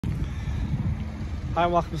Hi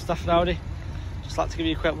and welcome to Stafford Audi. Just like to give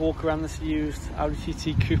you a quick walk around this used Audi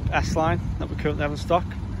TT Coupe S line that we currently have in stock.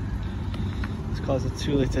 This car is a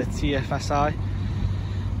 2 litre TFSI.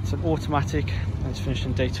 It's an automatic and it's finished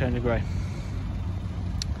in Daytona grey.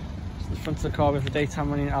 So the front of the car with the daytime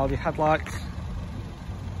running Audi headlights.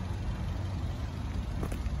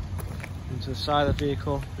 Into the side of the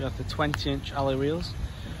vehicle we have the 20-inch alloy wheels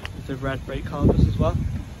with the red brake calipers as well.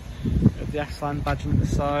 We have the S-line badge on the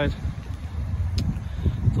side.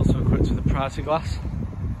 It's also equipped with a privacy glass.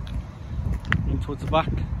 Moving towards the back,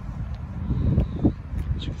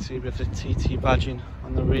 as you can see we have the TT badging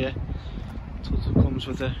on the rear. It also comes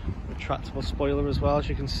with a retractable spoiler as well, as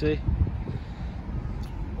you can see.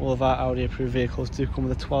 All of our Audi approved vehicles do come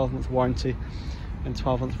with a 12-month warranty and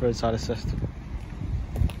 12-month roadside assist.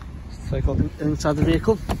 Let's take a look inside the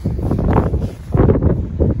vehicle.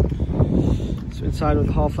 So inside with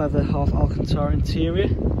half leather, half Alcantara interior.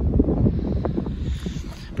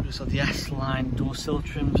 We also have the S-line door sill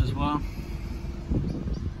trims as well.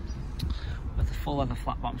 With the full leather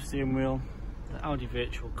flat bottom steering wheel, the Audi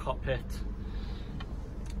virtual cockpit.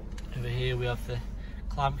 Over here we have the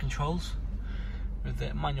climate controls with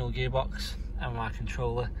the manual gearbox, MRI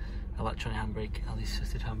controller, electronic handbrake, LED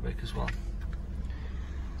assisted handbrake as well.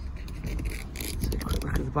 Let's take a quick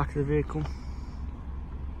look at the back of the vehicle.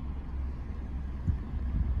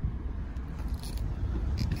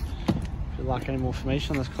 If you'd like any more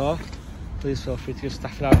information on this car, please feel free to give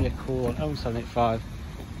Stafford Audi a call on 0785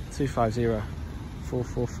 250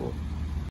 444.